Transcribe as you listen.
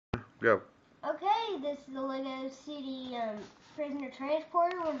Go. Okay, this is the Lego City Prisoner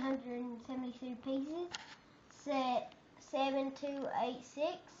Transporter, 173 pieces, set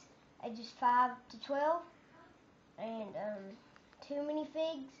 7286, ages 5 to 12, and 2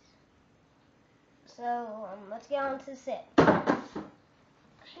 minifigs. So let's get on to the set.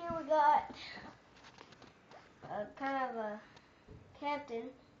 Here we got kind of a captain.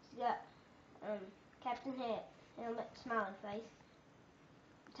 He's got captain hat, helmet, smiling face,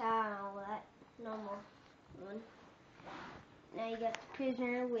 tie and all that, normal one. Now you got the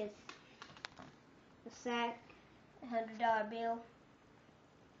prisoner with the sack, $100 bill,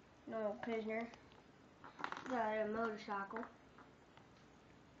 normal prisoner. Got a motorcycle,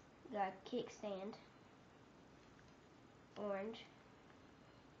 got a kickstand, orange.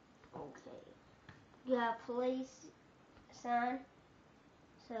 Okay, got police sign,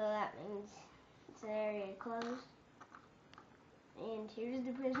 so that means it's an area closed. And here's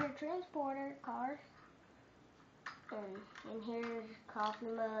the prisoner transporter car. And here's coffee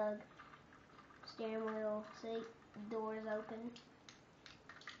mug, steering wheel, seat, doors open,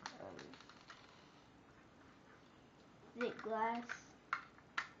 thick glass.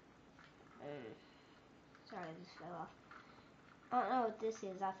 Sorry, I just fell off. I don't know what this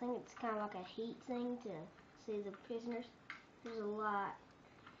is. I think it's kind of like a heat thing to see the prisoners. There's a light.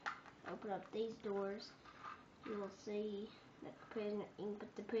 Open up these doors. You will see that the prisoner. You can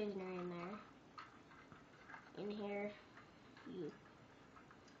put the prisoner in there. In here, you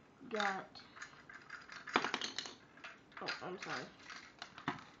got. Oh, I'm sorry.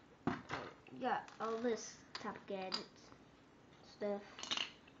 You got all this type of gadgets stuff.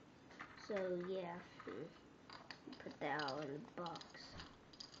 So yeah, put that all in the box.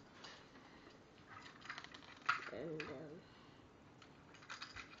 And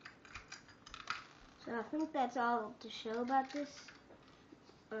so I think that's all to show about this.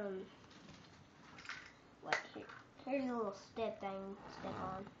 Like here's a little step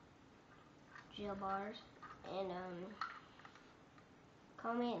on, gel bars, and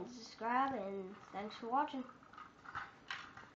comment and subscribe, and thanks for watching.